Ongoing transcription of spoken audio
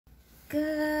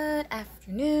Good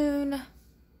afternoon,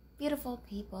 beautiful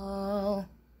people.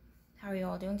 How are you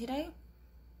all doing today?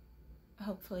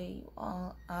 Hopefully you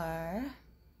all are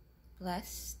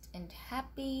blessed and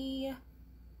happy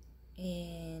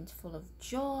and full of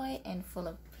joy and full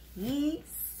of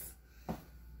peace.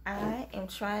 I am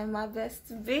trying my best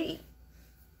to be.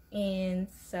 And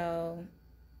so,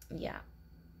 yeah.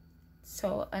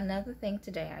 So another thing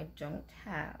today, I don't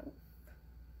have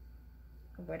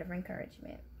a word of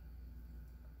encouragement.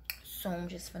 So I'm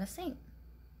just gonna sing.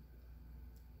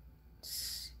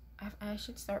 I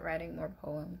should start writing more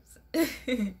poems because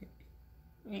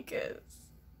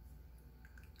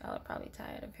y'all are probably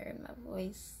tired of hearing my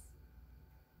voice.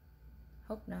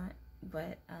 Hope not,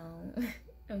 but I'm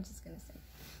just gonna sing.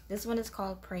 This one is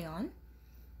called Pray On,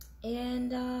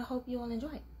 and hope you all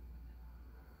enjoy it.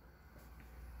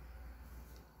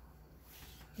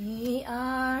 The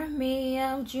army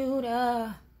of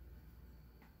Judah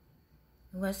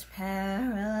was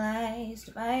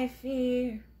paralyzed by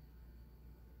fear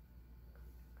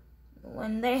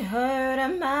when they heard a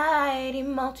mighty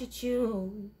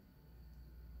multitude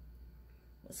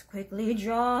was quickly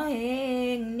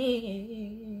drawing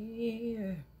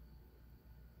near.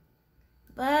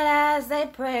 But as they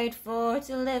prayed for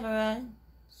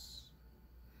deliverance,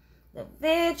 the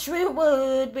victory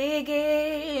would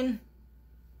begin.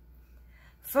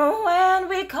 For when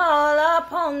we call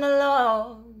upon the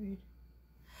Lord,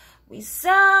 we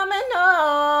summon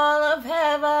all of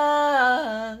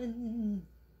heaven.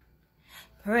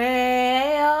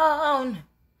 Pray on,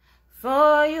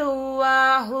 for you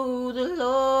are who the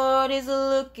Lord is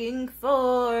looking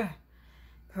for.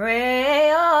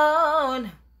 Pray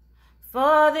on,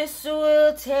 for this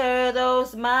will tear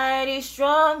those mighty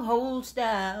strongholds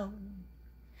down.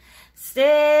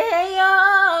 Stay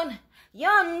on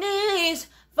your knees,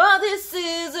 for this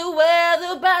is where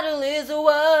the battle is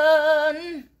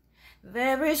won.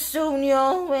 Very soon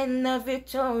you'll win the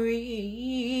victory.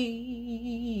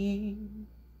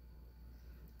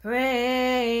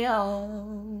 Pray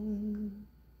on.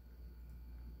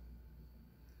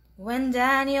 When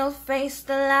Daniel faced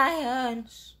the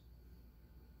lions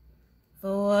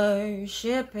for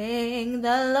worshiping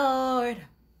the Lord,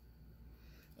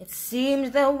 it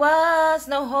seemed there was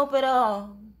no hope at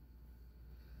all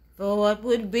for what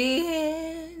would be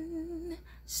in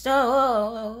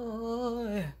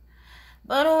store.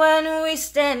 But when we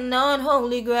stand on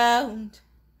holy ground,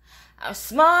 our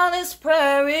smallest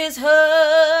prayer is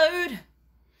heard.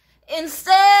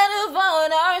 Instead of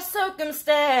on our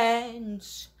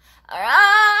circumstance, our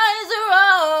eyes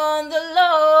are on the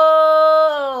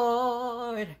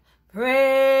Lord.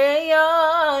 Pray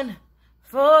on,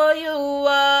 for you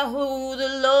are who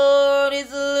the Lord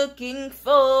is looking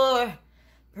for.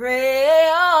 Pray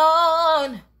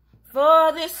on,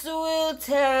 for this will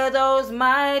tear those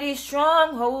mighty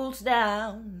strongholds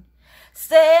down.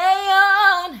 Stay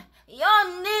on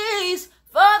your knees,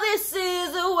 for this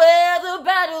is where the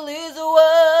battle is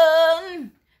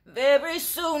won. Very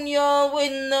soon you'll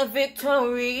win the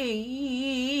victory.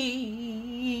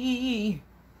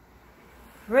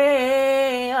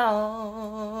 Pray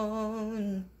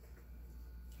on.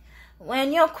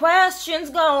 When your questions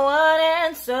go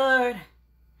unanswered,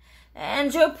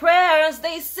 and your prayers,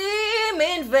 they seem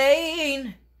in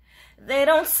vain. They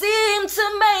don't seem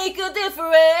to make a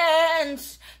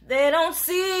difference. They don't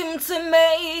seem to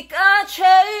make a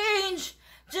change.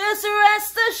 Just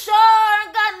rest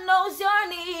assured, God knows your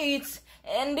needs,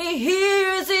 and He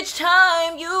hears each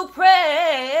time you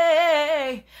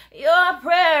pray. Your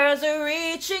prayers are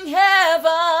reaching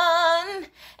heaven,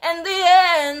 and the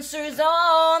answer's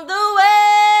on the way.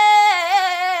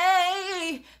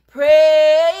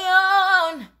 Pray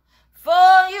on,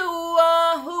 for you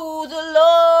are who the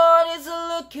Lord is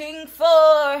looking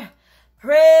for.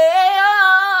 Pray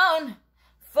on,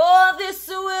 for this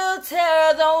will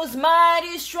tear those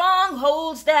mighty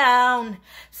strongholds down.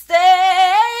 Stay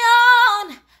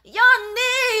on your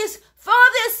knees, for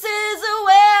this is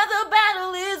where the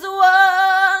battle is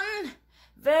won.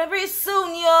 Very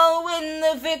soon you'll win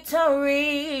the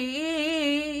victory.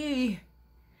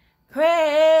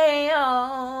 Pray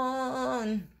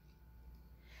on.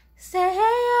 Stay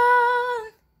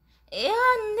on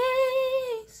your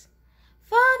knees,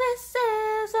 for this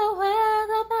is where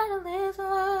the battle is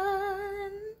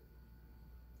won.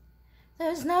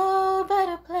 There's no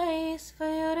better place for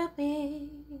you to be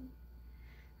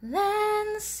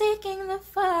than seeking the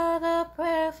Father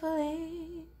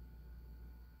prayerfully.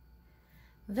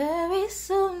 Very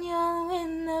soon you'll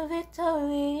win the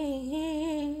victory.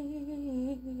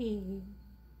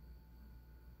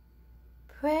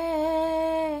 Pray